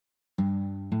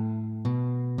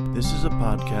This is a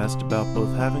podcast about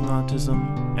both having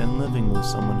autism and living with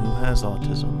someone who has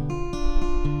autism.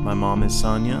 My mom is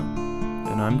Sonya,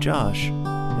 and I'm Josh,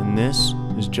 and this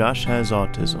is Josh Has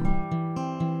Autism.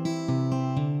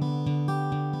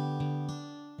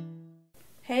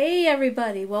 Hey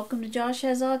everybody, welcome to Josh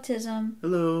Has Autism.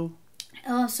 Hello.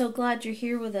 Oh, I'm so glad you're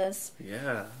here with us.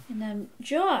 Yeah. And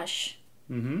Josh,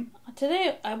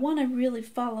 today I want to really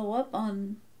follow up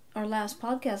on our last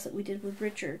podcast that we did with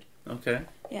Richard. Okay.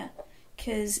 Yeah,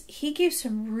 because he gave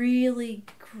some really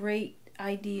great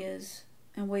ideas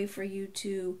and way for you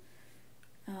to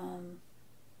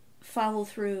follow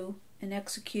through and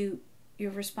execute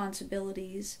your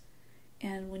responsibilities.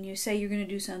 And when you say you're going to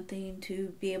do something,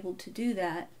 to be able to do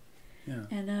that. Yeah.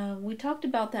 And we talked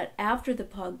about that after the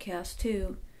podcast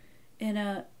too. And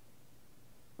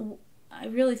I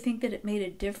really think that it made a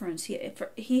difference.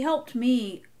 He helped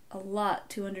me a lot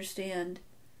to understand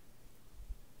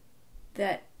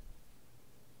that,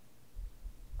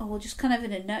 just kind of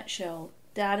in a nutshell,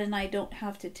 Dad and I don't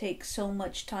have to take so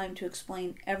much time to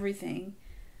explain everything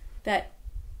that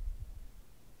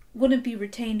wouldn't be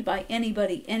retained by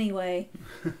anybody anyway,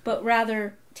 but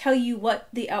rather tell you what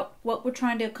we're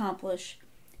trying to accomplish,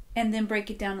 and then break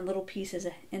it down in little pieces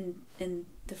in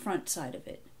the front side of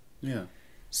it. Yeah.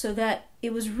 So that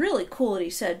it was really cool that he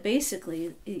said,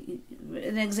 basically,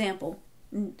 an example.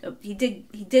 He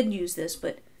did use this,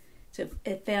 but it's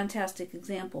a fantastic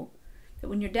example. That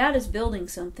when your dad is building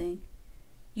something,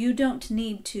 you don't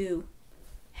need to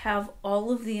have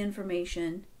all of the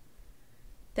information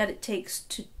that it takes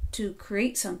to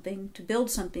create something, to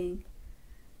build something.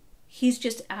 He's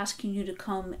just asking you to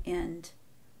come and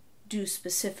do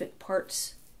specific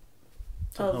parts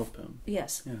to help him.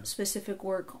 Yes, yeah. Specific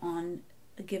work on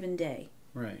a given day.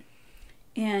 Right.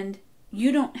 And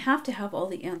you don't have to have all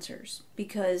the answers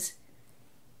because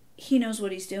he knows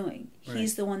what he's doing. Right.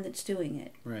 He's the one that's doing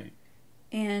it. Right.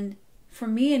 And for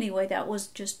me anyway, that was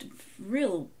just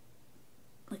real,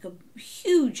 like a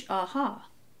huge aha.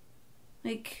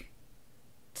 Like,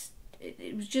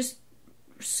 it was just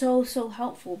so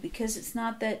helpful, because it's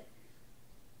not that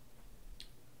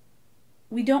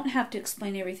we don't have to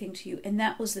explain everything to you. And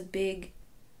that was the big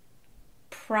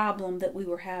problem that we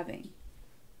were having,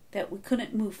 that we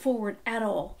couldn't move forward at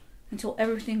all until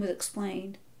everything was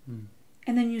explained.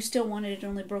 And then you still wanted it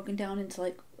only broken down into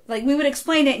like we would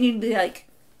explain it and you'd be like,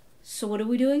 so what are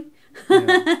we doing?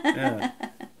 Yeah.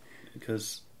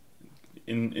 Because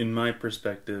in my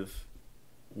perspective,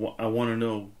 I want to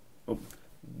know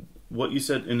what you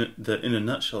said in a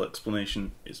nutshell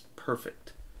explanation is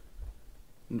perfect,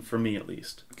 for me at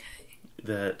least. Okay.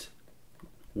 That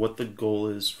what the goal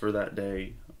is for that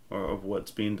day, or of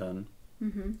what's being done,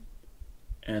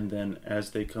 and then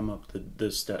as they come up,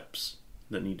 the steps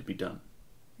that need to be done.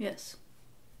 Yes.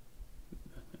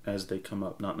 As they come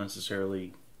up, not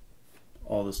necessarily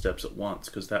all the steps at once,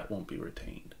 because that won't be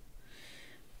retained.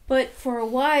 But for a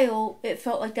while, it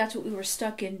felt like that's what we were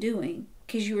stuck in doing,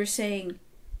 because you were saying,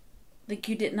 like,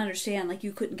 you didn't understand, like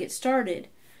you couldn't get started.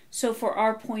 So for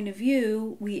our point of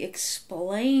view, we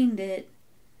explained it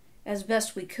as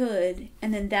best we could,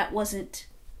 and then that wasn't,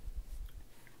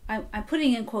 I'm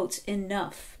putting in quotes,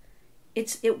 enough.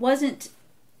 It wasn't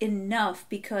enough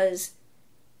because,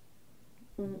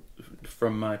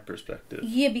 from my perspective.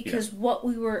 Yeah, because what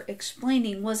we were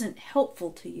explaining wasn't helpful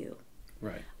to you.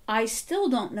 Right. I still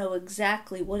don't know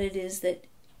exactly what it is that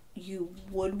you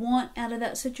would want out of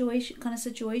that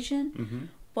situation,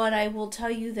 but I will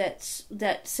tell you that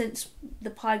since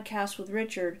the podcast with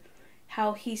Richard,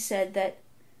 how he said that,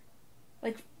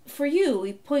 like, for you,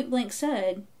 he point blank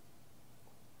said,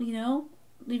 leave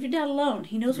your dad alone.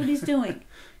 He knows what he's doing.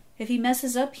 If he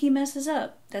messes up, he messes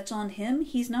up. That's on him.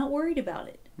 He's not worried about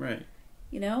it. Right.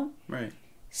 Right.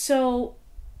 So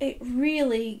it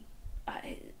really,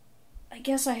 I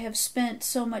guess I have spent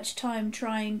so much time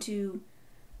trying to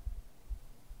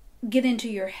get into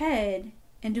your head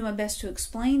and do my best to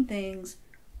explain things,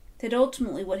 that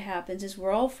ultimately what happens is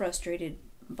we're all frustrated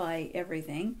by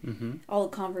everything, all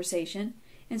the conversation.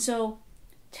 And so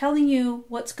telling you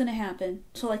what's going to happen,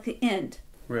 so like the end.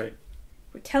 Right.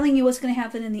 We're telling you what's going to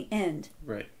happen in the end.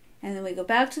 Right. And then we go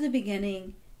back to the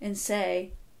beginning and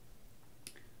say,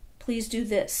 please do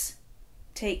this.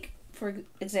 For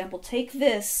example, take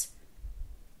this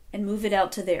and move it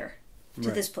out to there, to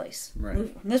this place. Right.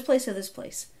 Move from this place to this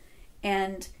place.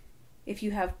 And if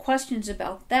you have questions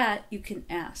about that, you can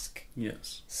ask.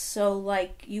 Yes. So,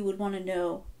 like, you would want to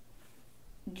know,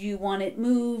 do you want it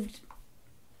moved,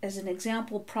 as an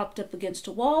example, propped up against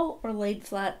a wall or laid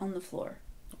flat on the floor?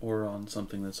 Or on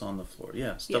something that's on the floor.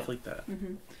 Yeah, stuff like that.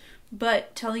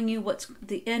 but telling you what's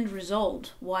the end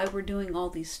result, why we're doing all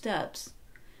these steps,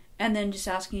 and then just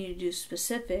asking you to do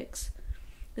specifics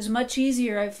is much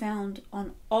easier, I've found,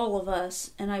 on all of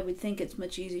us, and I would think it's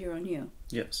much easier on you.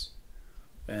 Yes.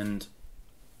 And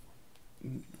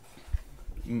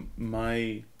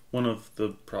one of the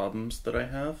problems that I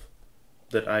have,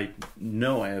 that I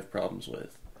know I have problems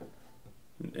with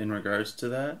in regards to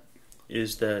that,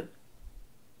 is that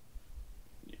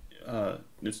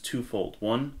it's twofold.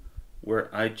 One, where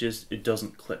it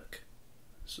doesn't click.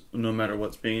 So no matter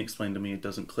what's being explained to me, it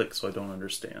doesn't click, so I don't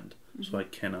understand. Mm-hmm. So I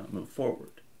cannot move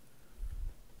forward.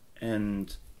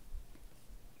 And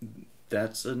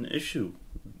that's an issue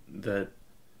that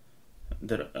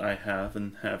I have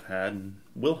and have had and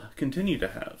will continue to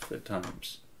have at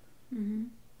times. Mm-hmm.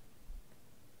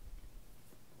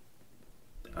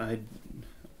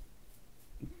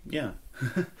 Yeah.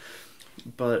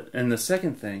 And the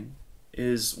second thing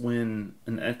is when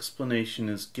an explanation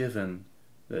is given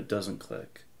that doesn't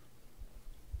click.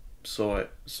 So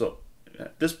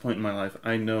at this point in my life,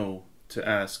 I know to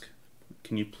ask,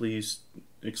 can you please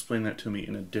explain that to me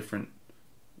in a different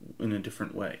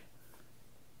way?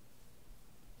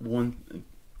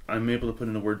 I'm able to put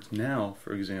into words now,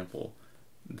 for example,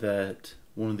 that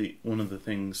one of the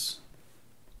things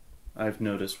I've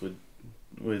noticed with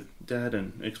Dad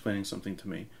and explaining something to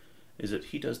me is that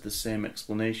he does the same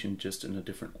explanation just in a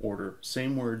different order.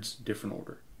 Same words, different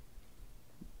order.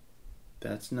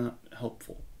 That's not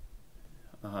helpful.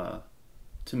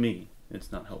 To me,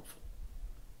 it's not helpful.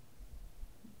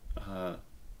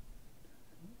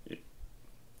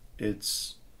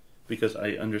 It's because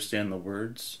I understand the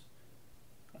words.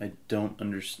 I don't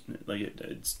understand,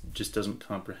 it just doesn't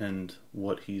comprehend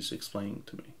what he's explaining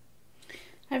to me.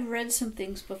 I've read some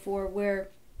things before where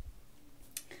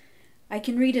I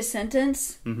can read a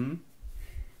sentence, mm-hmm.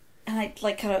 and I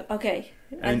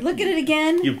I look at it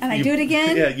again, and I do it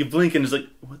again. Yeah, you blink and it's like,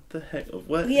 what the heck?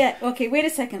 What? Yeah, okay, wait a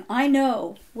second. I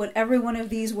know what every one of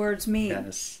these words mean.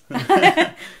 Yes.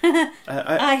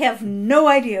 I have no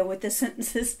idea what this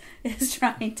sentence is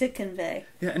trying to convey.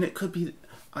 Yeah, and it could be,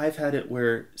 I've had it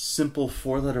where simple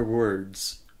 4-letter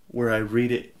words, where I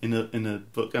read it in a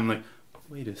book, I'm like,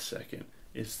 wait a second,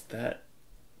 is that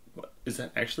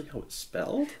actually how it's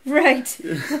spelled? Right.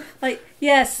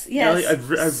 Yes. Yeah, I've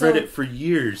read it for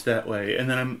years that way, and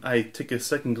then I take a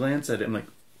second glance at it, I'm like,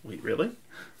 wait, really?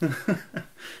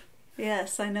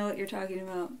 Yes, I know what you're talking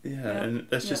about. Yeah, yep. And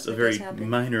that's just a very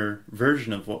minor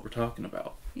version of what we're talking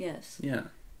about. Yes. Yeah.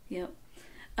 Yep.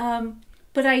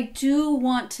 But I do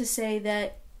want to say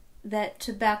that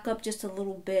to back up just a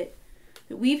little bit,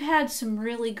 that we've had some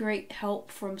really great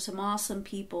help from some awesome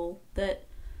people that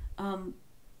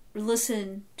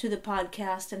listen to the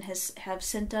podcast and have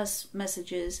sent us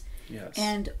messages. Yes.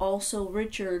 And also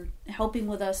Richard helping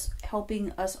us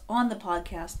on the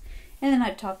podcast. And then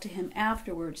I've talked to him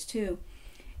afterwards too.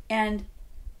 And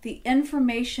the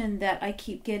information that I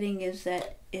keep getting is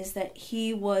that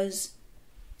he was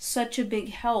such a big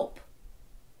help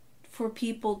for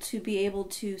people to be able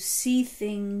to see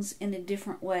things in a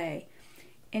different way.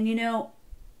 And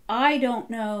I don't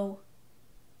know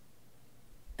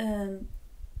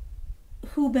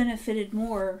who benefited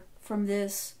more from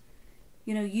this,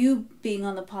 you being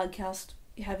on the podcast,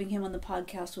 having him on the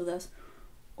podcast with us,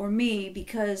 or me,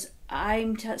 because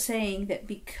I'm saying that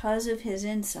because of his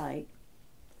insight,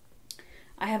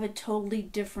 I have a totally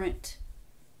different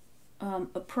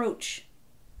approach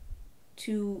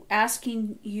to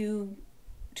asking you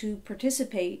to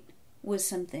participate with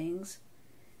some things,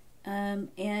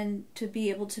 and to be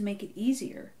able to make it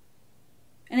easier.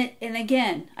 And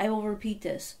again, I will repeat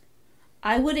this.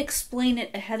 I would explain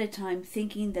it ahead of time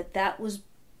thinking that was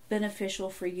beneficial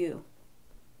for you.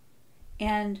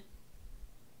 And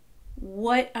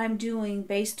what I'm doing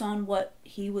based on what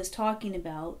he was talking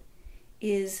about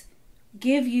is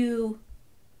give you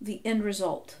the end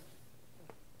result.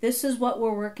 This is what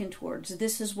we're working towards.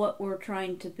 This is what we're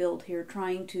trying to build here,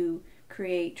 trying to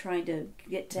create, trying to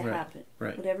get to happen,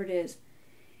 whatever it is.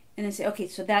 And then say, okay,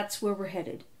 so that's where we're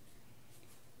headed.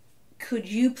 Could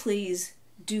you please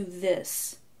do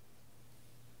this?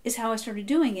 Is how I started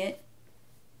doing it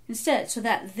instead. So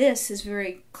that this is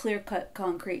very clear-cut,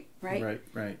 concrete, right?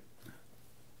 Right.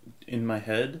 In my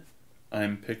head,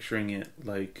 I'm picturing it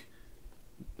like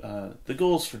the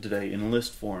goals for today in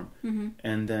list form. Mm-hmm.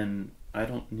 And then I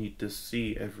don't need to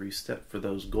see every step for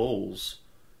those goals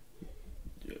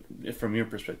from your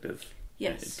perspective.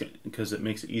 Yes. Because it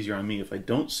makes it easier on me if I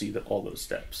don't see all those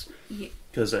steps.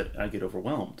 Because I get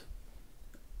overwhelmed.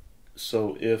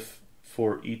 So if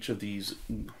for each of these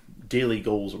daily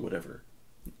goals or whatever,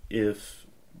 if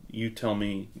you tell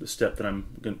me the step that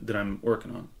I'm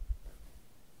working on.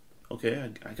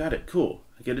 Okay, I got it. Cool.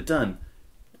 I get it done.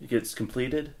 It gets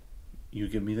completed. You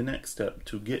give me the next step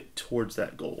to get towards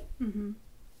that goal. Mm-hmm.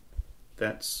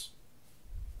 That's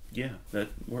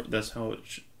how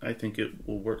I think it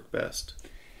will work best.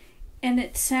 And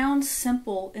it sounds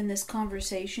simple in this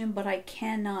conversation, but I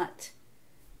cannot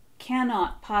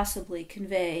possibly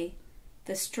convey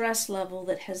the stress level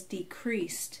that has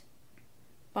decreased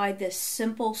by this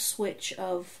simple switch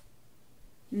of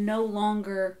no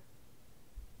longer...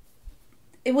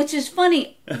 Which is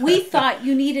funny. We thought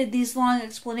you needed these long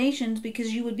explanations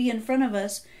because you would be in front of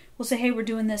us. We'll say, hey, we're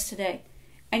doing this today.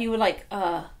 And you would like,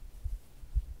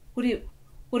 what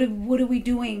are we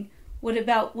doing? What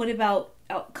about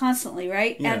constantly,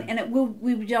 right? Yeah. And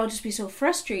we would all just be so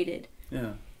frustrated.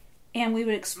 Yeah. And we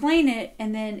would explain it,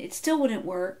 and then it still wouldn't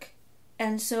work.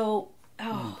 And so,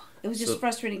 it was just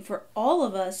frustrating for all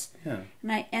of us. Yeah.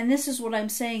 And this is what I'm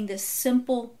saying, this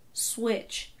simple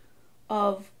switch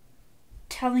of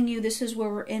telling you this is where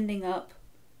we're ending up,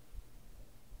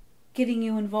 getting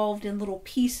you involved in little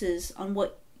pieces on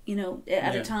what,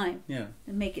 at a time. Yeah.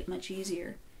 And make it much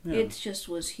easier. Yeah. It just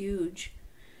was huge.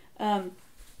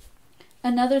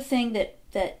 Another thing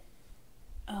that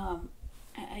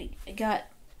I got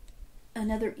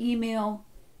another email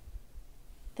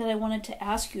that I wanted to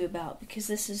ask you about, because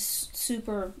this is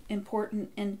super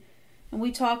important, and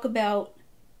we talk about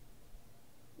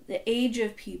the age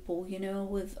of people,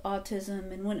 with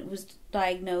autism and when it was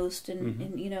diagnosed, and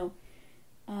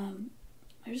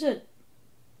there's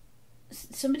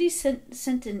somebody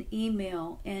sent an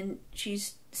email, and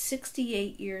she's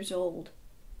 68 years old,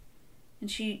 and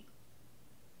she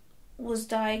was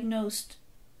diagnosed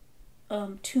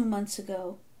 2 months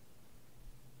ago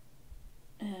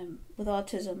with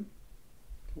autism.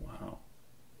 Wow.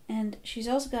 And she's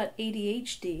also got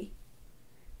ADHD.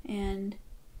 And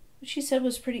what she said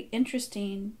was pretty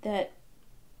interesting, that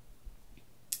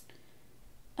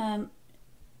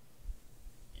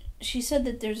she said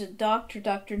that there's a doctor,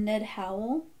 Dr. Ned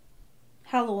Hallowell.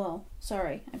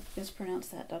 Sorry, I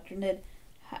mispronounced that. Dr. Ned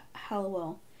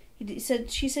Hallowell. She said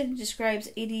he describes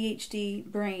ADHD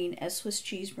brain as Swiss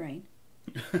cheese brain.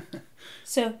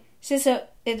 So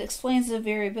it explains the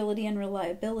variability and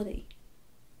reliability.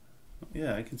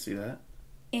 Yeah, I can see that.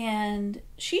 And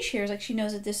she shares, she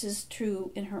knows that this is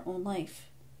true in her own life,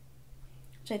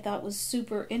 which I thought was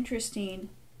super interesting.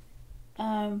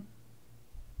 But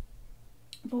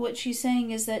what she's saying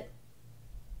is that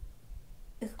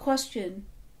the question,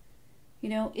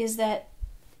 is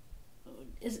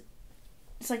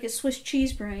it's like a Swiss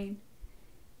cheese brain.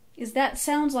 That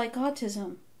sounds like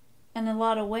autism in a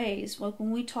lot of ways. Like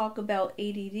when we talk about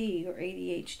ADD or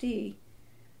ADHD,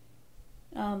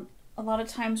 a lot of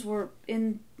times we're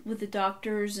in with the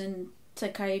doctors and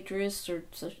psychiatrists or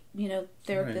therapists,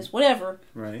 right. Whatever.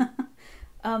 Right.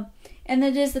 And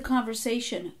it is the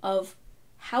conversation of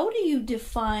how do you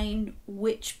define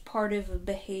which part of a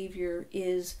behavior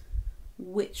is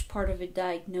which part of a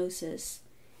diagnosis.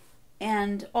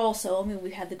 And also,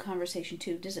 we had the conversation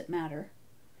too, does it matter?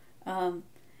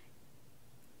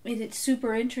 It's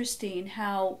super interesting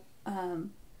how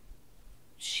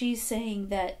she's saying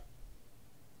that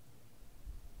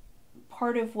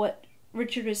part of what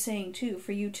Richard is saying too,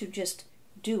 for you to just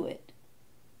do it.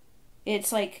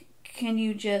 It's like, can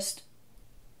you just,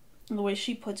 the way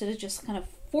she puts it, is just kind of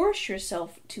force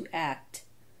yourself to act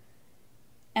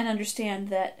and understand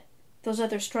that those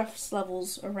other stress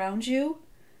levels around you,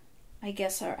 I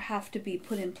guess, have to be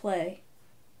put in play.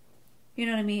 You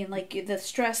know what I mean? Like the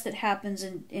stress that happens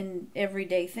in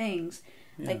everyday things.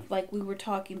 Yeah. Like we were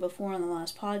talking before on the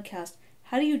last podcast.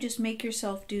 How do you just make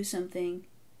yourself do something,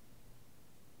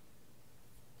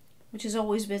 which has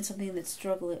always been something that's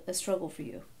a struggle for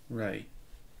you? Right.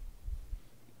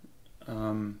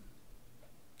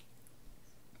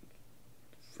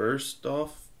 First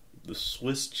off, the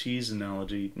Swiss cheese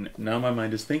analogy. Now my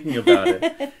mind is thinking about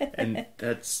it, and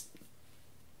that's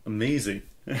amazing.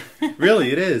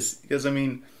 Really, it is, because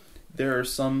there are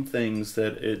some things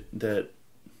that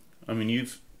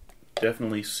you've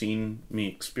definitely seen me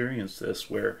experience this,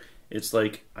 where it's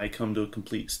like I come to a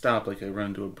complete stop, like I run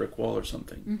into a brick wall or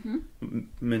something,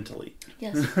 mentally.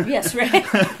 Yes. Yes.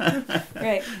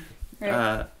 Right.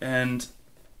 Right. And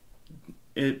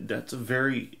that's a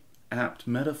very apt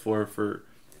metaphor for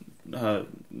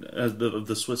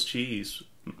the Swiss cheese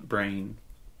brain,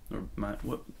 or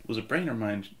what was it, brain or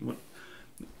mind? What?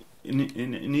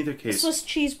 In either case, Swiss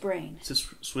cheese brain. It's a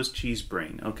Swiss cheese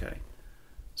brain. Okay,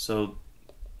 so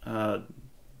I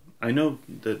know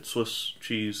that Swiss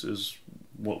cheese is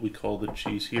what we call the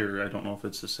cheese here. I don't know if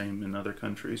it's the same in other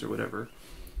countries or whatever.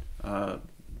 uh,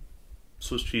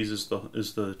 Swiss cheese is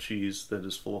the cheese that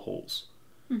is full of holes.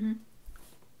 Mm-hmm.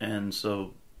 And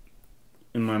so,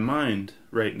 in my mind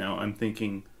right now, I'm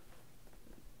thinking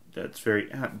that's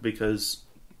very apt, because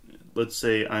let's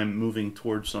say I'm moving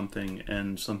towards something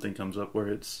and something comes up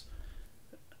where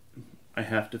I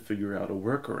have to figure out a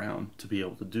workaround to be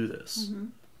able to do this. Mm-hmm.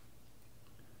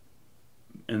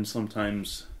 And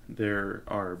sometimes there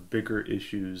are bigger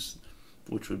issues,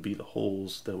 which would be the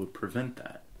holes, that would prevent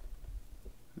that.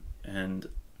 And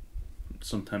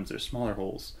sometimes there's smaller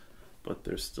holes, but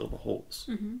there's still the holes.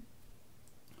 Mm-hmm.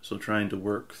 So trying to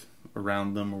work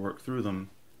around them or work through them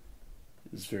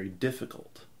is very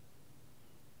difficult.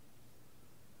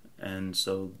 And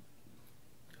so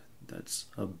that's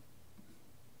a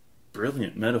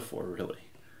brilliant metaphor, really.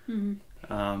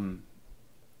 Mm-hmm.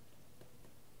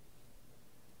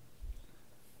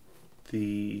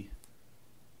 The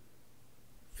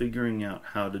figuring out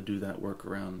how to do that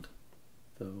workaround,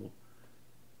 though,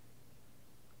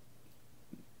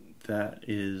 that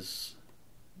is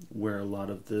where a lot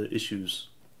of the issues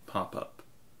pop up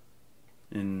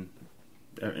in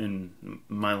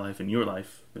my life and your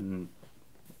life, and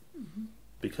Mm-hmm.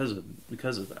 because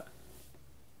of that.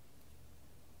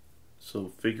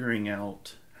 So figuring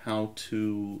out how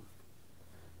to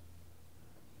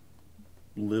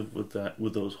live with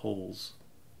those holes,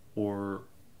 or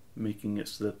making it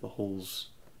so that the holes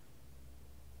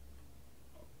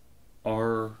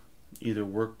are either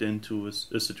worked into a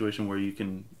situation where you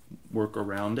can work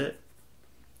around it.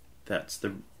 That's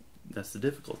the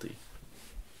difficulty.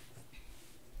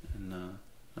 And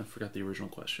I forgot the original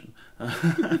question.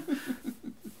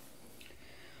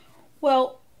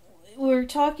 Well, we're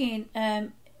talking.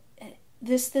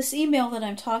 This email that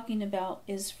I'm talking about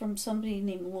is from somebody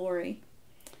named Lori,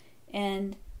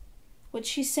 and what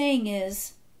she's saying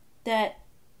is that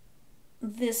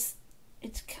it's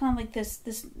kind of like this.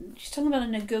 She's talking about a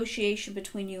negotiation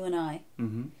between you and I,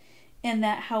 Mm-hmm. and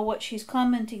that what she's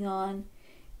commenting on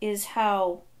is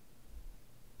how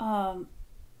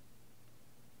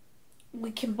we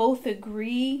can both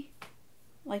agree,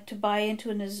 like, to buy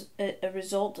into a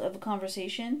result of a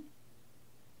conversation.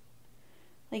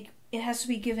 Like, it has to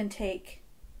be give and take,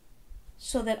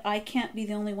 so that I can't be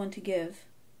the only one to give,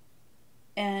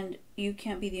 and you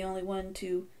can't be the only one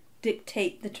to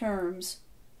dictate the terms.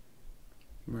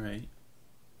 Right.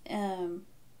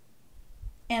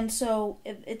 And so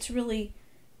it's really,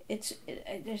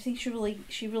 I think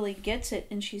she really gets it,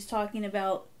 and she's talking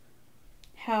about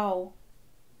how,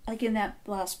 like in that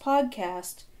last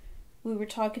podcast, we were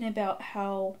talking about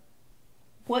how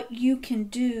what you can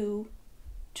do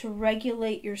to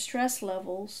regulate your stress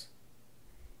levels,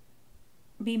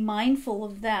 be mindful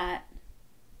of that,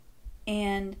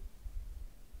 and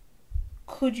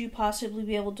could you possibly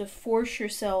be able to force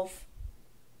yourself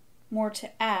more to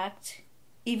act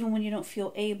even when you don't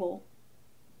feel able,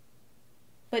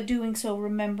 but doing so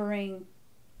remembering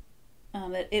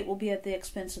that it will be at the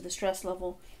expense of the stress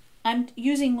level. I'm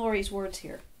using Lori's words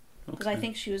here because I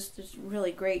think she was just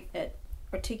really great at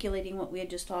articulating what we had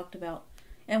just talked about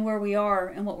and where we are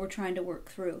and what we're trying to work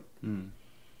through. Mm.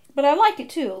 But I like it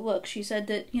too. Look, she said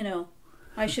that,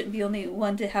 I shouldn't be the only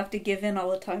one to have to give in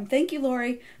all the time. Thank you,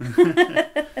 Lori.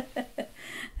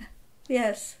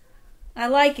 Yes, I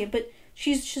like it. But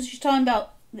she's talking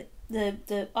about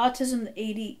the autism,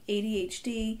 the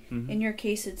ADHD. Mm-hmm. In your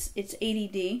case, it's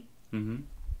ADD. Mm-hmm.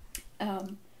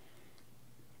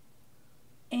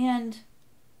 And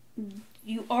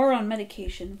you are on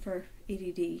medication for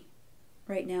ADD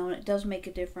right now, and it does make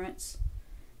a difference.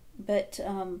 But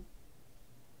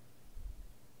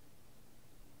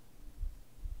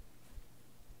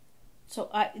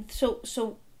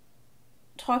so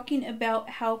talking about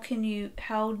how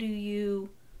do you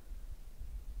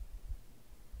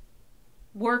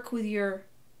work with your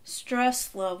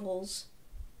stress levels,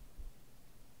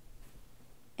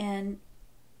 and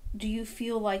do you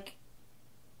feel like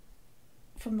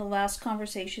from the last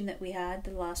conversation that we had,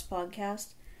 the last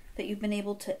podcast, that you've been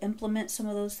able to implement some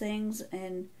of those things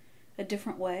in a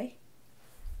different way?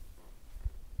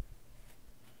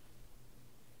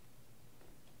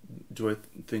 Do I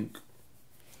think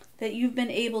that you've been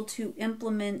able to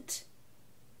implement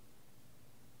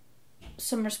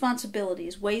some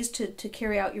responsibilities, ways to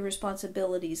carry out your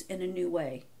responsibilities in a new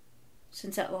way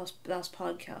since that last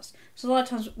podcast? So a lot of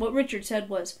times what Richard said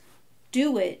was,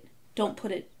 do it, don't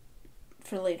put it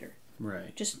for later.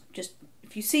 Right. Just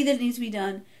if you see that it needs to be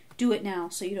done, do it now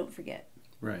so you don't forget.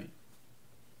 Right.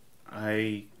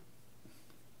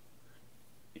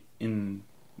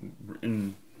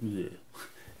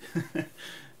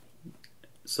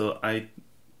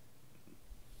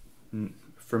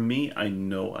 for me, I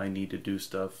know I need to do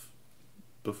stuff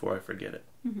before I forget it.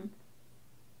 Mm-hmm.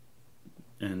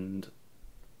 And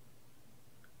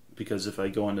because if I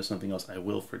go on to something else, I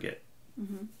will forget.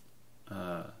 Mm-hmm.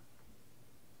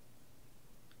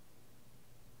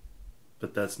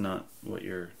 But that's not what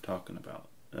you're talking about.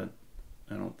 I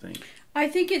don't think. I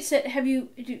think it's that. Have you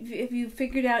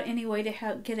figured out any way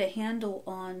to get a handle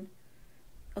on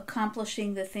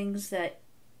accomplishing the things that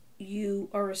you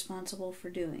are responsible for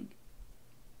doing?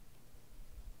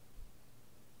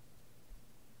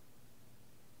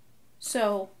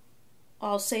 So,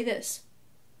 I'll say this: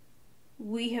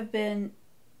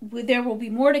 there will be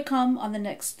more to come on the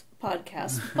next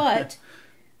podcast, but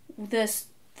this,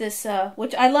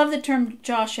 which I love the term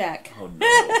Joshack. Oh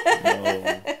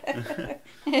no!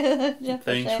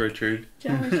 Thanks, Richard.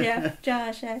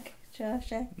 Joshack.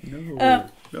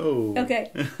 No.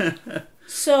 Okay.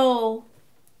 So,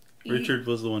 Richard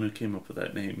was the one who came up with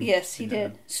that name. Yes, he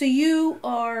did. So you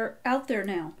are out there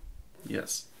now.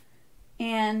 Yes.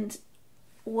 And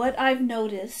what I've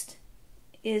noticed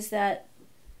is that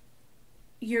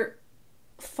you're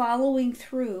following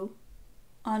through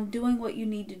on doing what you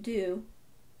need to do.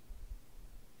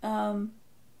 And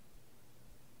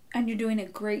you're doing a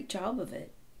great job of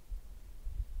it.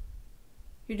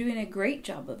 You're doing a great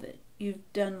job of it.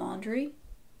 You've done laundry.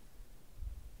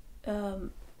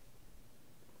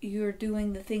 You're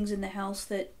doing the things in the house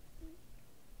that,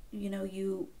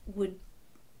 you would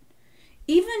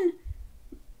even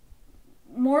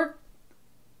more.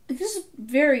 This is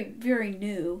very, very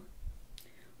new.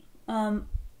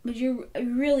 But you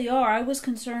really are. I was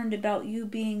concerned about you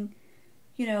being,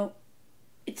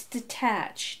 it's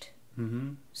detached.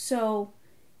 Mm-hmm. So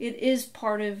it is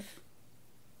part of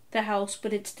the house,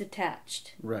 but it's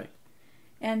detached. Right.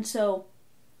 And so,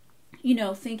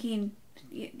 thinking,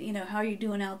 how you're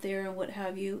doing out there and what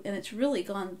have you, and it's really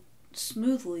gone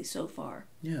smoothly so far.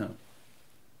 Yeah.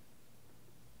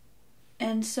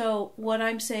 And so what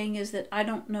I'm saying is that I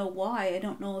don't know why. I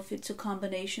don't know if it's a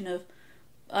combination of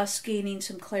us gaining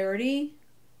some clarity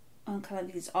on kind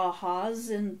of these ahas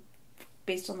and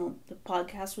based on the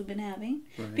podcast we've been having.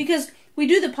 Right. Because we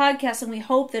do the podcast and we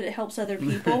hope that it helps other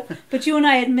people. But you and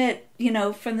I admit,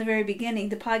 from the very beginning,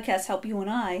 the podcasts help you and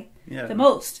I the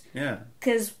most. Yeah.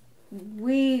 Because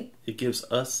it gives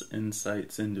us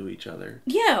insights into each other.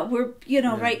 Yeah, we're,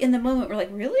 right in the moment, we're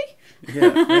like, really? Yeah.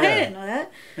 I didn't know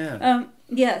that. Yeah.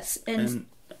 Yes. And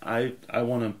I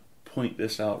want to point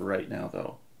this out right now,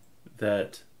 though,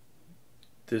 that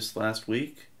this last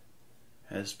week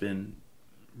has been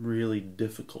really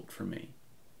difficult for me.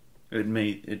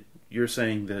 You're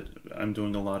saying that I'm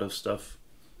doing a lot of stuff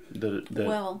that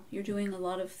well, you're doing a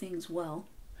lot of things well.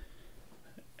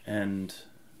 And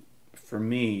for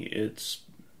me,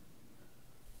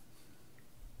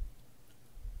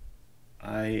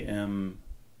 I am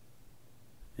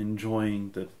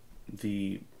enjoying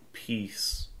the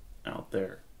peace out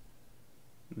there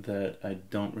that I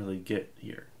don't really get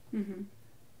here. Mm-hmm.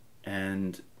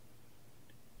 And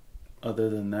other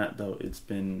than that, though, it's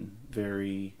been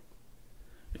very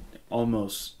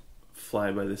almost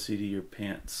fly by the seat of your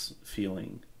pants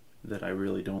feeling that I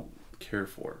really don't care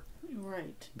for.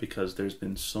 Right. Because there's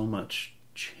been so much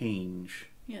change.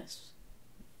 Yes.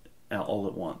 All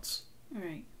at once.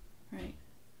 Right. Right.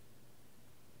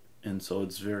 And so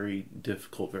it's very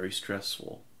difficult, very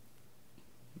stressful.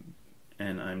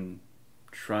 And I'm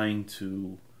trying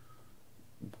to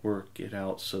work it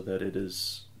out so that it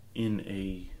is in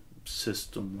a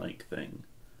system-like thing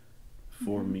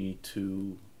for mm-hmm. me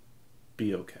to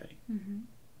be okay.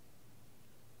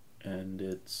 Mm-hmm. And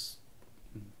it's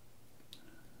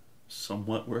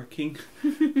somewhat working.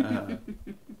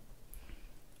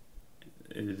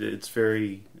 It's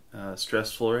very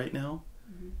stressful right now.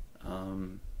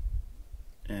 Mm-hmm.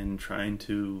 And trying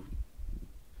to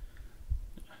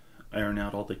iron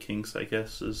out all the kinks, I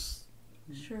guess, is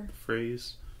sure. the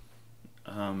phrase.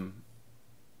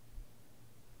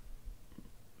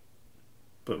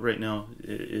 But right now,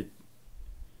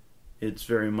 it's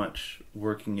very much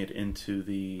working it into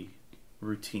the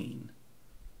routine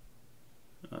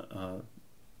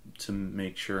to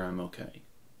make sure I'm okay.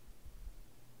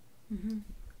 Mm-hmm.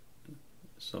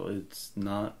 So it's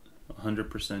not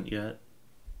 100% yet,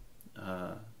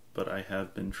 but I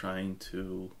have been trying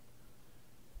to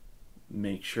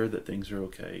make sure that things are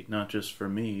okay, not just for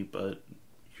me, but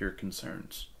your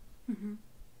concerns. Mm-hmm.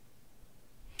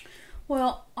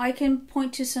 Well, I can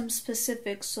point to some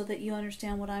specifics so that you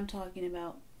understand what I'm talking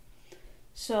about.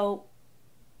 So,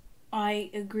 I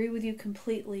agree with you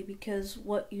completely because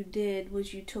what you did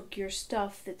was you took your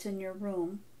stuff that's in your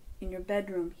room, in your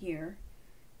bedroom here,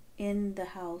 in the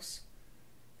house,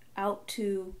 out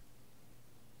to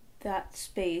that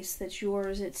space that's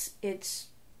yours. It's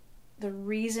the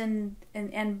reason,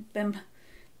 and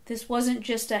this wasn't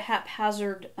just a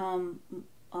haphazard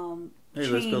Hey,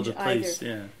 change let's build a place.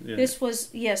 either. Yeah. This was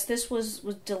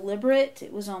deliberate.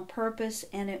 It was on purpose,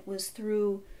 and it was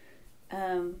through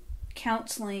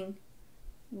counseling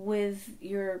with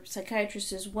your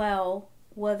psychiatrist as well,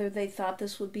 whether they thought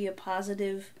this would be a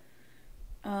positive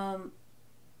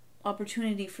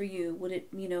opportunity for you. Would it,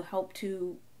 help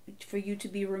for you to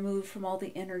be removed from all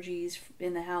the energies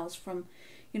in the house, from,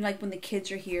 like when the kids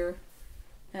are here,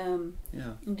 and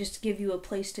just give you a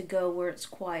place to go where it's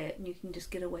quiet and you can just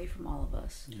get away from all of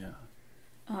us. Yeah.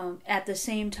 At the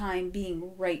same time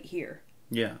being right here.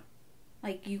 Yeah.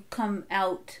 Like you come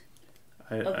out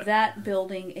of that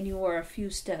building and you are a few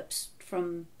steps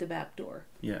from the back door.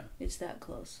 Yeah. It's that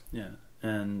close. Yeah.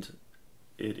 And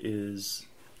it is...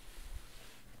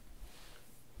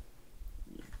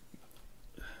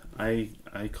 I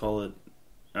call it...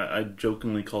 I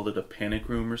jokingly called it a panic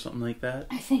room or something like that.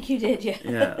 I think you did, yes.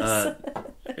 Yeah.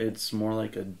 It's more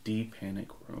like a de-panic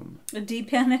room. A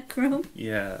de-panic room?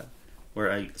 Yeah.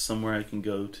 Somewhere I can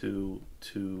go to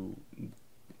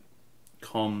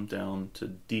calm down, to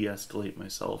de-escalate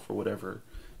myself, or whatever,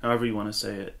 however you want to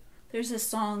say it. There's a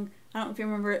song, I don't know if you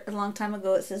remember it, a long time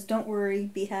ago, it says, "Don't worry,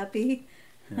 be happy."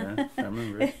 Yeah, I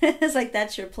remember it. It's like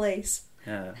that's your place.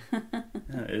 Yeah.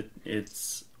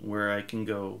 It's where I can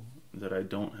go, that I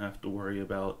don't have to worry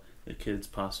about the kids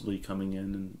possibly coming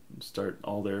in and start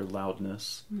all their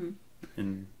loudness. Mm-hmm.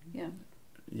 And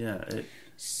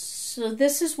so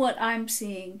this is what I'm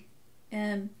seeing,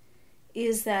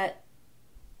 is that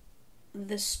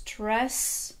the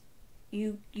stress,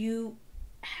 you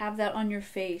have that on your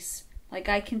face. Like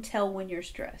I can tell when you're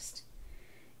stressed.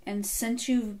 And since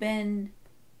you've been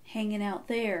hanging out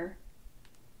there,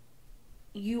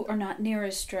 you are not near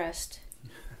as stressed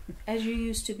as you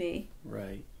used to be.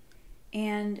 Right.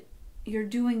 And you're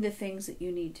doing the things that you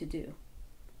need to do.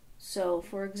 So,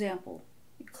 for example,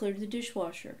 you cleared the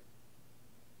dishwasher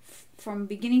from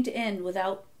beginning to end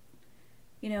without,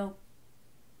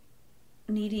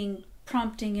 needing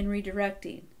prompting and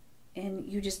redirecting. And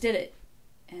you just did it.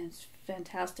 And it's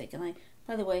fantastic. And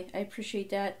by the way, I appreciate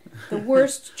that. The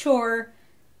worst chore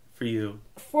for you.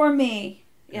 For me.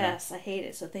 Yes, yeah. I hate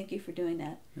it. So thank you for doing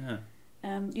that. Yeah.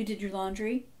 You did your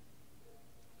laundry.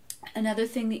 Another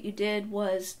thing that you did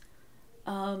was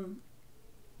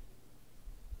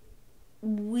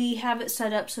we have it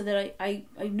set up so that I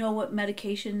know what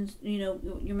medications,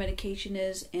 your medication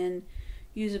is, and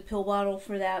use a pill bottle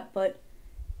for that. But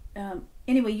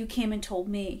anyway, you came and told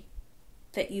me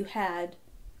that you had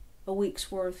a week's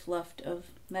worth left of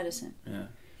medicine. Yeah.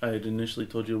 I had initially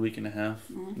told you a week and a half.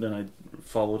 Mm-hmm. Then I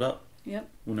followed up. Yep.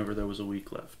 Whenever there was a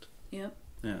week left. Yep.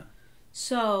 Yeah.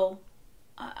 So,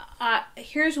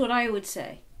 here's what I would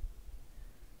say.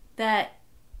 That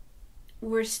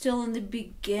we're still in the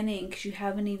beginning, because you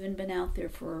haven't even been out there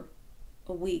for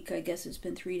a week. I guess it's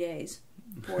been 3 days,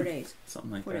 4 days.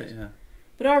 Something like that, yeah.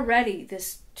 But already,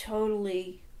 this chill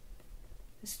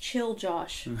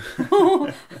Josh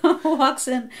walks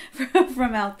in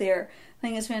from out there. I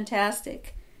think it's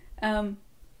fantastic.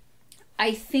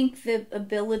 I think the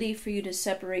ability for you to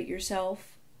separate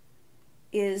yourself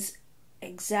is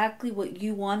exactly what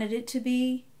you wanted it to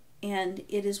be, and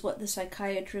it is what the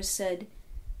psychiatrist said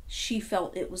she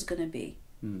felt it was going to be.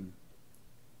 Mm.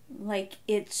 Like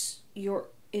it's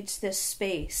this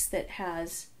space that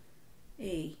has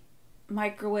a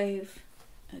microwave,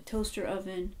 a toaster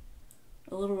oven,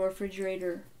 a little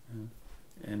refrigerator,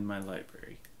 and my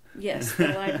library. Yes, the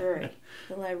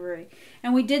library.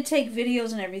 And we did take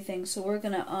videos and everything, so we're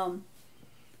gonna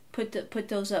put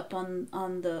those up on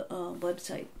the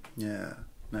website. Yeah,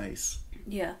 nice.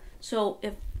 Yeah. So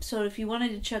if you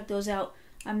wanted to check those out,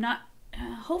 I'm not.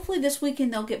 Hopefully this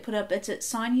weekend they'll get put up. It's at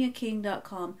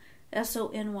sonyaking.com,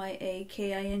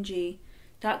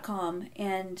 SONYAKING.com,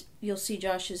 and you'll see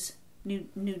Josh's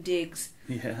new digs.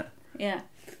 Yeah. Yeah.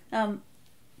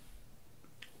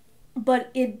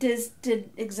 But it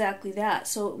did exactly that.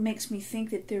 So it makes me think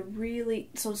that they're really...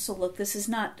 So look, this is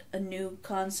not a new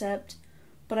concept,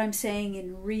 but I'm saying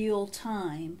in real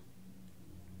time,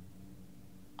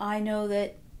 I know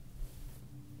that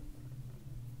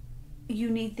you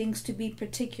need things to be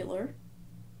particular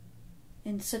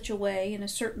in such a way, in a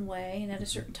certain way, and at a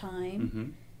certain time.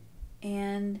 Mm-hmm.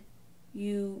 And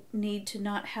you need to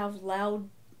not have loud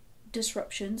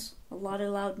disruptions, a lot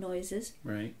of loud noises.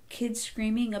 Right. Kids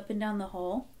screaming up and down the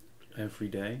hall. Every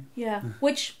day. Yeah.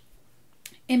 Which,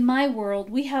 in my world,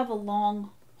 we have a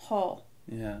long hall.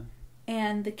 Yeah.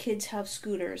 And the kids have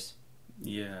scooters.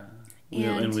 Yeah.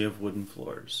 And we have wooden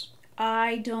floors.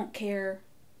 I don't care.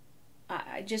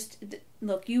 I just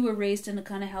look. You were raised in the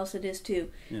kind of house it is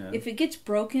too. Yeah. If it gets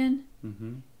broken,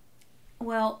 Mm-hmm.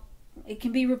 well, it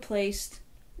can be replaced.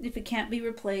 If it can't be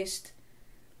replaced,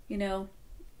 you know,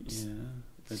 it's,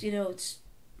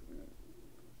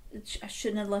 I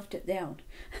shouldn't have left it down.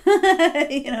 You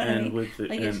know what I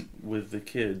mean? With the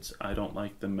kids, I don't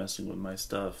like them messing with my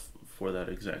stuff for that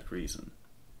exact reason.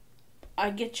 I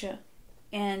get you.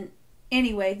 And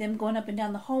anyway, them going up and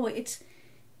down the hallway,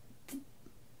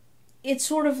 it's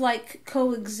sort of like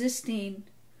coexisting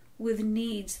with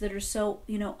needs that are so,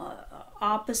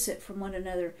 opposite from one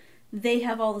another. They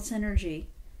have all this energy.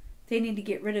 They need to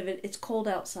get rid of it. It's cold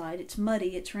outside. It's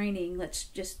muddy. It's raining. Let's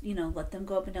just, let them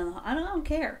go up and down the hall. I don't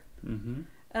care.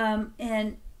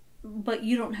 Mm-hmm. But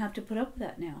you don't have to put up with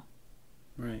that now.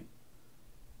 Right.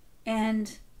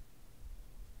 And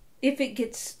if it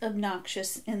gets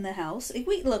obnoxious in the house,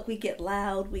 we get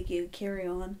loud. We carry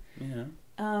on.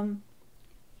 Yeah.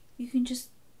 You can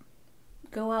just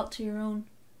go out to your own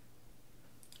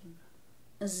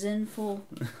zenful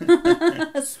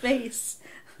space.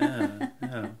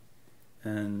 Yeah.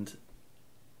 And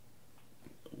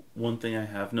one thing I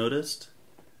have noticed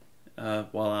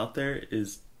while out there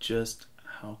is just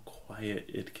how quiet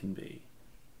it can be.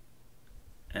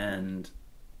 And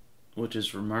which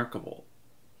is remarkable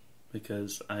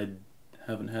because I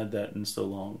haven't had that in so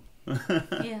long.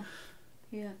 Yeah.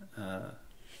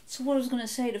 So what I was going to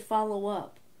say to follow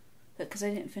up, because I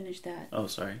didn't finish that. Oh,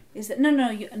 sorry. Is that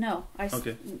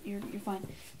okay. You're fine.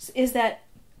 Is that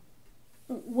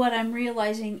what I'm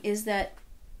realizing is that,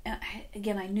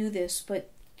 again, I knew this, but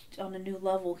on a new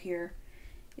level here,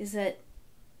 is that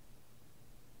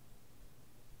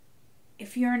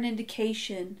if you're an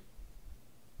indication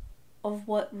of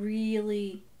what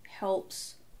really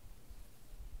helps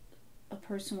a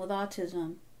person with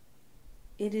autism,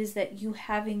 it is that you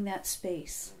having that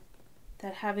space,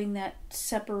 that having that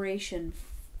separation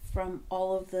from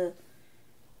all of the,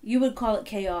 you would call it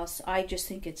chaos, I just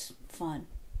think it's fun.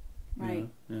 Right?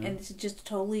 Yeah. And it's just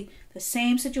totally the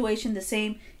same situation,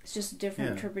 it's just a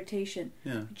different interpretation.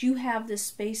 Yeah. But you have this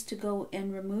space to go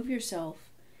and remove yourself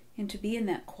and to be in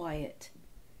that quiet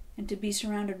and to be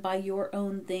surrounded by your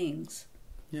own things.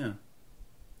 Yeah.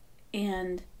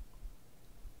 And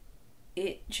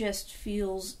it just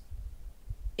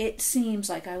it seems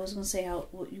like, I was going to say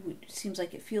it seems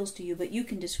like it feels to you, but you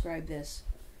can describe this.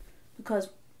 Because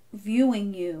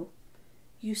viewing you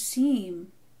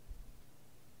seem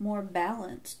more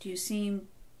balanced. You seem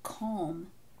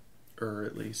calm.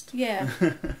 At least. Yeah.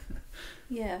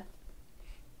 Yeah.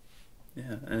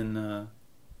 Yeah, and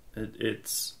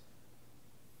it's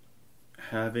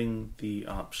having the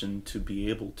option to be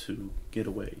able to get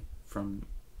away from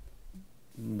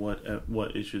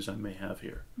what issues I may have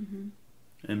here,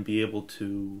 and be able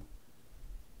to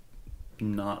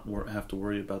not have to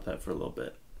worry about that for a little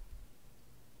bit.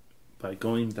 By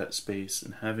going to that space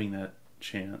and having that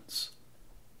chance,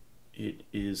 it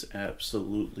is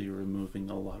absolutely removing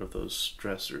a lot of those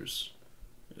stressors.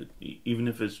 Even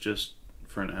if it's just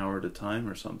for an hour at a time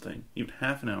or something, even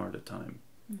half an hour at a time,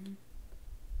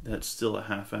 that's still a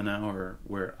half an hour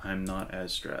where I'm not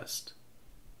as stressed,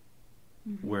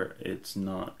 where it's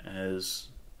not as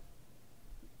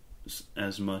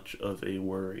much of a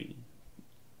worry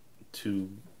to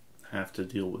have to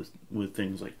deal with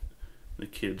things like the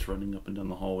kids running up and down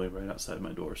the hallway right outside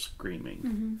my door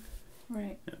screaming.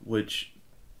 Right. Which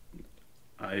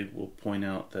I will point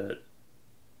out that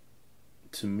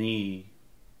to me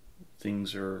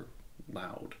things are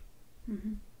loud.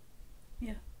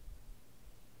 Yeah.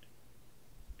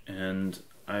 And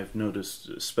I've noticed,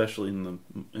 especially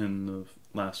in the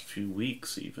last few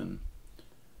weeks even,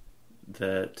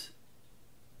 that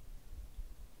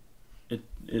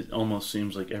it almost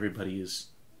seems like everybody is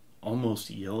almost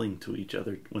yelling to each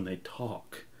other when they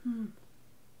talk.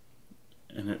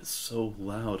 And it's so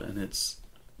loud, and it's,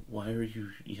 why are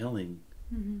you yelling?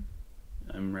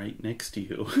 I'm right next to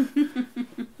you.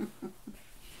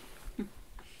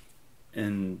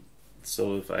 And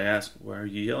so if I ask, why are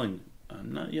you yelling?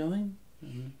 I'm not yelling.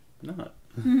 I'm not.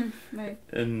 Right.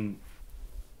 And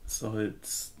so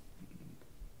it's,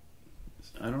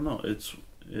 I don't know,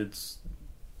 it's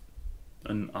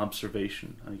an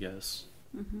observation, I guess.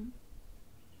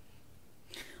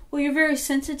 Well, you're very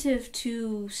sensitive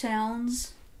to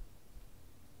sounds,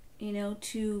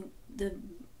 to the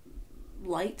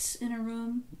lights in a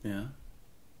room. Yeah.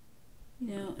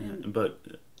 And but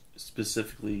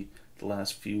specifically the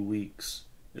last few weeks,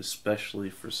 especially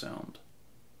for sound.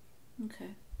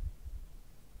 Okay.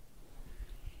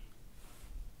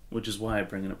 Which is why I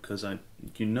bring it up, because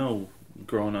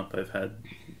growing up, I've had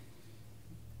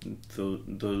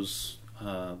those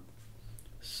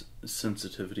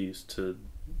sensitivities to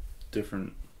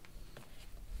different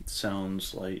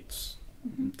sounds, lights,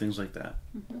 and things like that,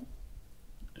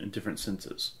 and different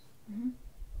senses.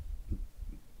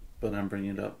 But I'm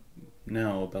bringing it up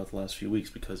now about the last few weeks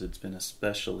because it's been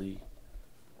especially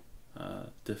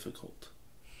difficult.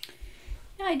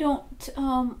 I don't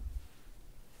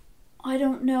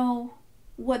know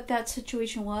what that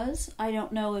situation was. I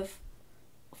don't know if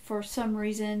for some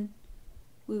reason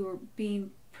we were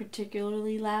being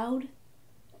particularly loud.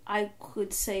 I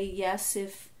could say yes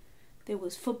if there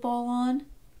was football on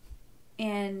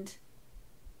and,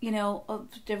 you know,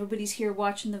 everybody's here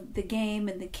watching the game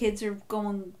and the kids are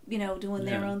going, you know, doing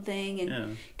their own thing.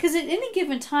 And because at any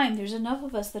given time, there's enough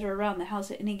of us that are around the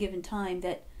house at any given time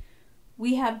that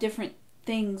we have different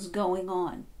things going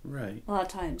on. Right. A lot of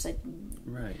times. Like,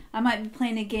 right. I might be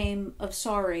playing a game of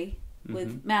Sorry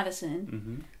with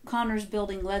Madison. Connor's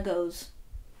building Legos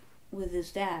with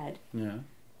his dad. Yeah.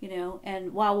 You know,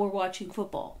 and while we're watching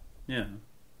football. Yeah.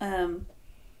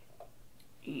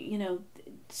 You know,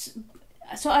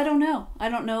 so I don't know. I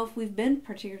don't know if we've been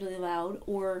particularly loud,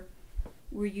 or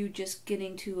were you just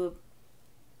getting to a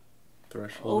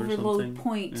threshold overload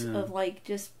point of like,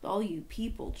 just all you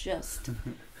people just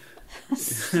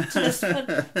shut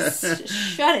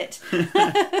it.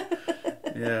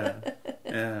 Yeah,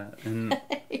 and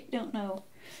I don't know.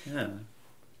 Yeah.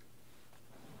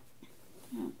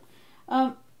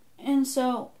 And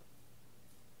so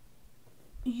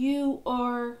you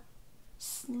are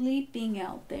sleeping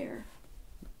out there.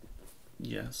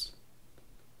 Yes.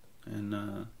 And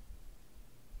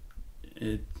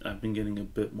I've been getting a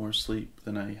bit more sleep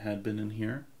than I had been in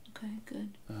here. Okay,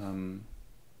 good.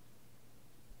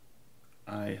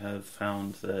 I have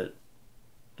found that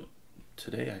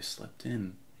today I slept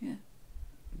in. Yeah.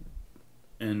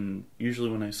 And usually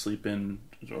when I sleep in,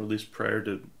 or at least prior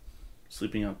to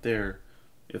sleeping out there,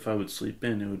 if I would sleep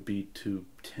in, it would be to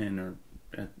 10 or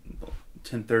at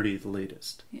 10:30 the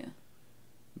latest. Yeah.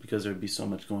 Because there'd be so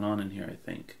much going on in here, I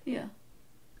think. Yeah.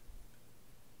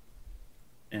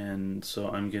 And so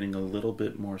I'm getting a little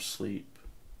bit more sleep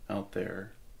out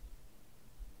there.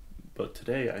 But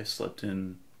today I slept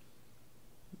in,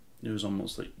 it was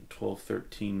almost like 12,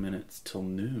 13 minutes till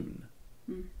noon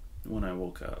when I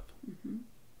woke up.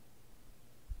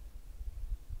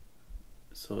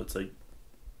 So it's like,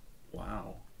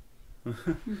 wow.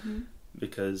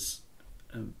 Because,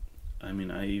 I mean,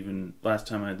 I even, last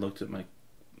time I looked at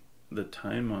the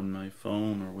time on my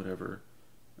phone or whatever,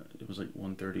 it was like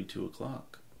 1:30, 2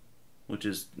 o'clock, which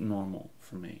is normal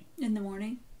for me. In the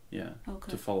morning? Yeah.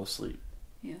 Okay. To fall asleep.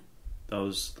 Yeah. That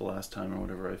was the last time or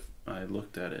whatever I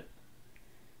looked at it.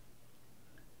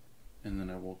 And then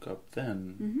I woke up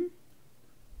then.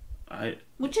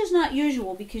 Which is not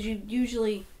usual, because you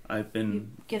usually you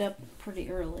get up pretty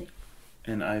early.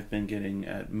 And I've been getting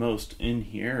at most in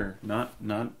here, not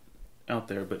out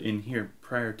there, but in here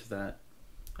prior to that,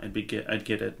 I'd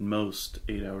get at most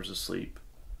 8 hours of sleep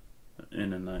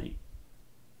in a night.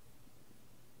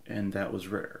 And that was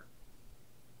rare.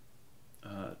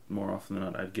 More often than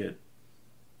not, I'd get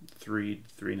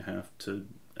 3.5 to,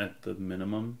 at the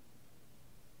minimum,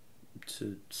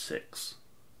 to 6.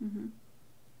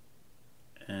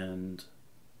 And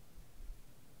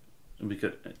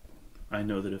because I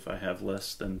know that if I have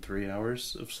less than 3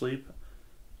 hours of sleep,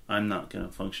 I'm not going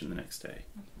to function the next day.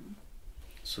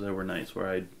 So there were nights where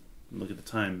I'd look at the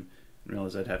time and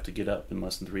realize I'd have to get up in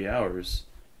less than 3 hours.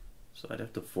 So I'd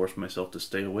have to force myself to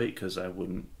stay awake because I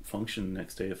wouldn't function the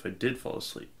next day if I did fall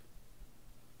asleep.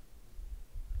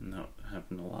 And that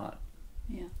happened a lot.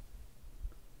 Yeah.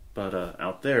 But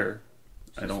out there,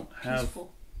 I don't have...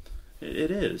 Peaceful.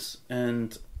 It is.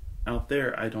 And out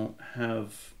there, I don't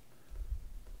have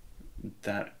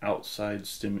that outside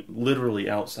literally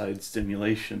outside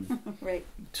stimulation right.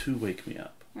 to wake me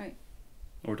up. Right.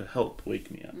 Or to help wake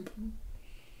me up.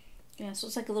 Yeah, so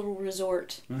it's like a little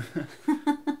resort.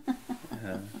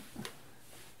 Yeah.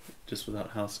 Just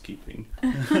without housekeeping.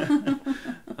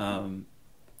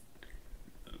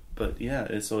 But yeah,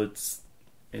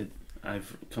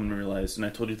 I've come to realize, and I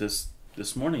told you this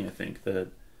morning, I think, that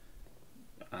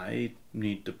I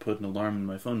need to put an alarm in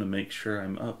my phone to make sure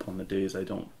I'm up on the days I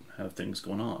don't have things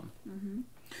going on.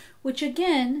 Which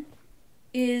again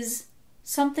is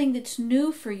something that's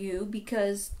new for you,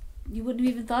 because you wouldn't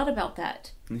have even thought about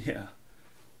that. Yeah.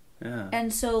 Yeah.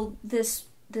 And so this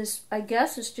I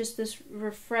guess is just this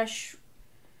refresh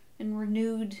and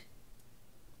renewed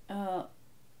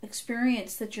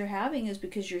experience that you're having, is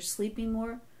because you're sleeping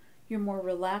more, you're more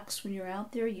relaxed when you're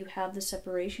out there. You have the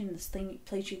separation, this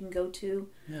place you can go to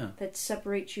that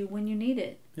separates you when you need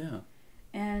it. Yeah.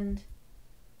 And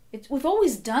we've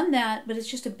always done that, but it's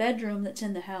just a bedroom that's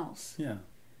in the house. Yeah.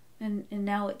 And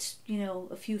now it's,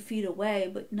 a few feet away,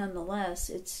 but nonetheless,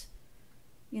 it's,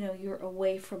 you're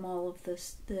away from all of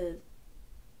this, the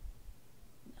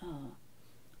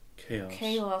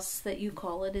chaos that you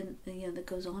call it, and that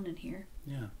goes on in here.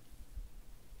 Yeah.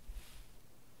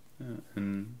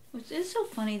 And It's so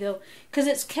funny though, because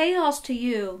it's chaos to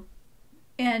you,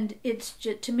 and it's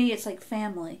to me it's like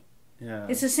family. Yeah.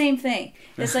 It's the same thing.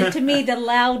 It's like, to me, the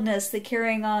loudness, the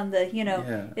carrying on,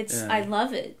 I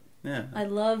love it. Yeah. I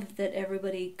love that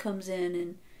everybody comes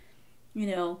in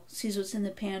and, sees what's in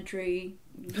the pantry,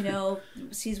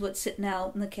 sees what's sitting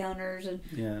out in the counters and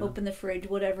open the fridge,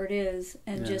 whatever it is.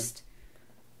 And just,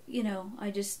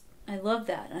 I love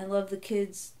that. I love the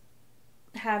kids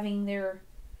having their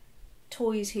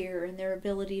toys here and their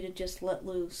ability to just let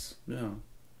loose. Yeah.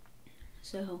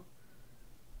 So,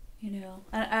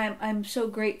 I'm so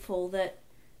grateful that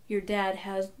your dad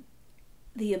has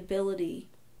the ability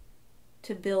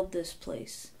to build this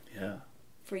place. Yeah.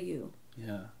 For you.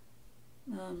 Yeah.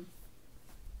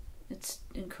 It's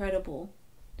incredible.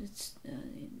 It's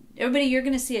everybody, you're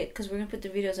going to see it because we're going to put the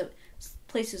videos up. This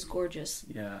place is gorgeous.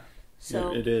 Yeah.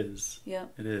 So it is. Yeah.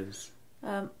 It is.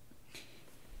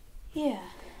 Yeah.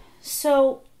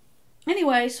 So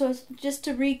anyway, so just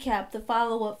to recap, the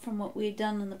follow-up from what we had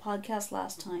done on the podcast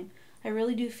last time, I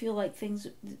really do feel like things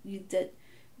that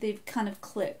they've kind of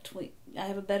clicked. I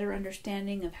have a better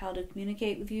understanding of how to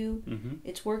communicate with you. Mm-hmm.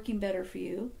 It's working better for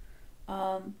you.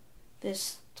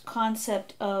 This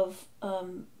concept of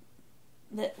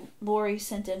that Lori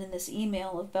sent in this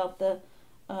email about the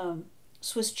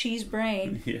Swiss cheese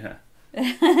brain. Yeah.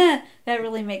 That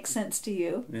really makes sense to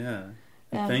you. Yeah.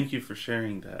 Thank you for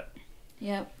sharing that.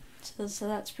 Yep. So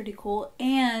that's pretty cool.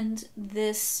 And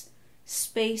this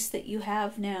space that you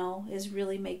have now is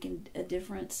really making a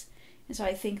difference. And so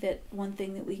I think that one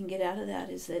thing that we can get out of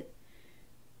that is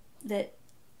that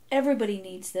everybody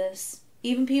needs this.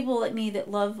 Even people like me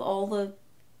that love all the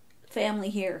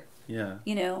family here. Yeah.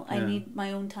 I need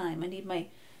my own time. I need my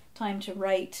time to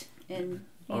write and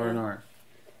R&R.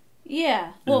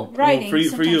 Yeah. Well, writing.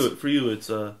 For you, it's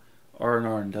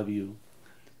R&R and W,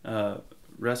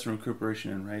 rest and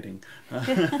recuperation and writing.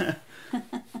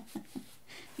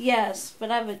 Yes, but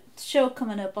I have a show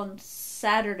coming up on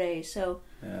Saturday, so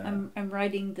I'm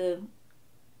writing the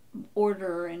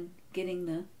order and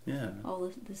getting all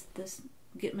of this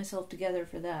get myself together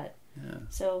for that. Yeah.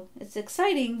 So it's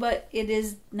exciting, but it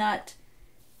is not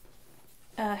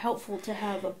helpful to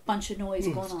have a bunch of noise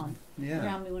going on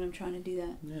around me when I'm trying to do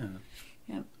that. Yeah.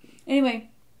 Yeah. Anyway,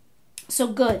 so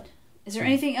good. Is there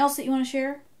anything else that you want to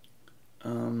share? I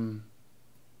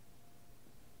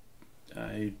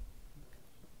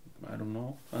don't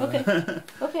know. Okay.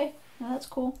 Okay. No, that's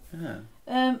cool. Yeah.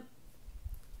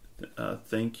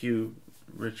 Thank you,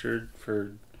 Richard,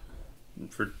 for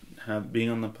being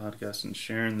on the podcast and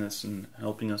sharing this and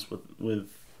helping us with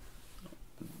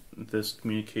this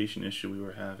communication issue we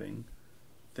were having.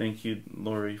 Thank you,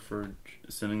 Lori, for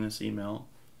sending this email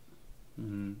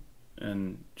and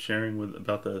sharing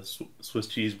about the Swiss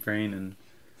cheese brain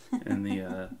and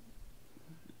the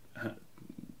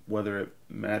whether it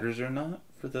matters or not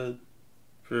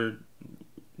for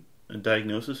a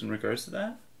diagnosis in regards to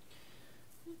that.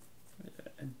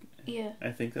 Yeah.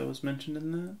 I think that was mentioned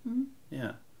in that. Mm-hmm.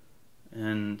 Yeah.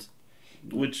 And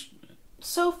which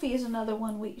Sophie is another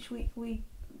one.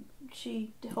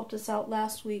 She helped us out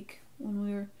last week when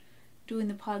we were doing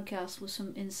the podcast with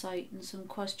some insight and some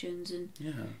questions, and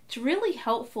it's really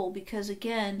helpful because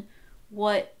again,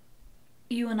 what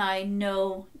you and I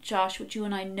know, Josh, what you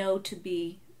and I know to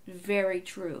be very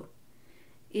true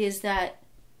is that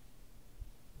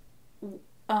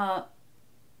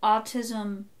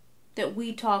autism that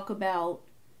we talk about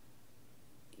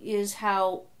is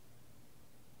how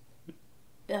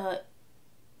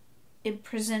it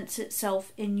presents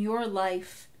itself in your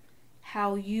life,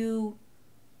 how you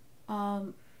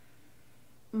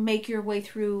make your way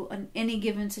through any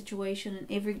given situation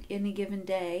and any given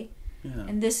day. Yeah.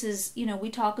 And this is, we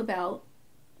talk about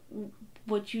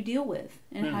what you deal with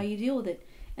and how you deal with it.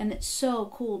 And it's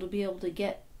so cool to be able to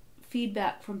get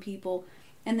feedback from people,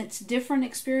 and it's different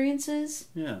experiences.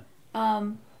 Yeah.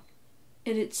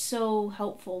 It's so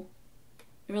helpful.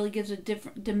 It really gives a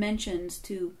different dimensions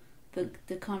to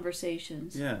the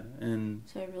conversations. Yeah, and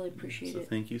so I really appreciate it. So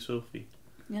thank you, Sophie.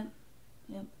 Yep.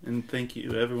 And thank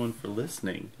you, everyone, for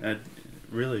listening.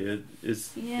 Really, it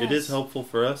Yes. is helpful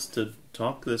for us to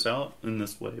talk this out in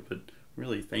this way, but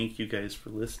really, thank you guys for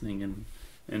listening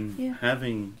and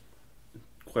having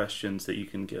questions that you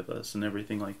can give us and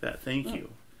everything like that. Thank you.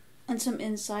 And some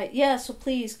insight. Yeah, so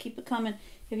please keep it coming.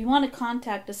 If you want to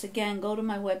contact us again, go to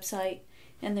my website,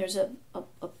 and there's a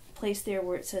place there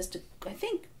where it says to, I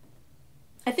think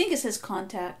it says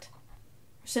contact,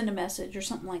 or send a message or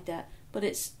something like that. But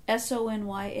it's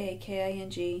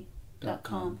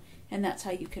sonyaking.com, and that's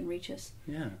how you can reach us.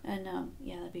 Yeah. And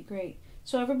that'd be great.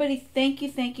 So everybody, thank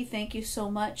you so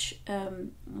much.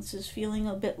 This is feeling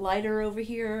a bit lighter over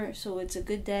here, so it's a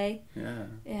good day. Yeah.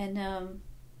 And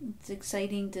it's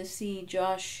exciting to see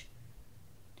Josh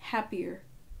happier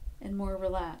and more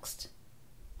relaxed.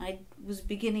 I was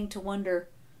beginning to wonder,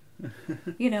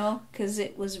 because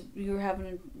you were having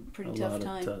a pretty tough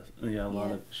time. A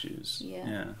lot of issues.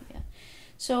 Yeah.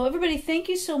 So everybody, thank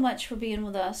you so much for being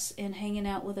with us and hanging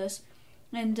out with us.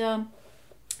 And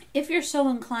if you're so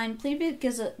inclined, please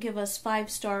give us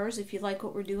 5 stars if you like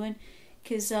what we're doing,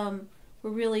 because we're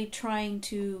really trying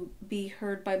to be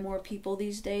heard by more people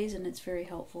these days, and it's very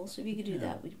helpful. So if you could do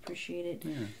that, we'd appreciate it.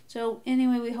 Yeah. So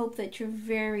anyway, we hope that you're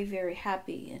very, very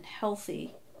happy and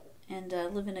healthy and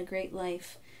living a great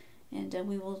life. And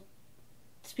we will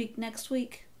speak next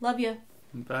week. Love you.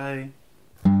 Bye.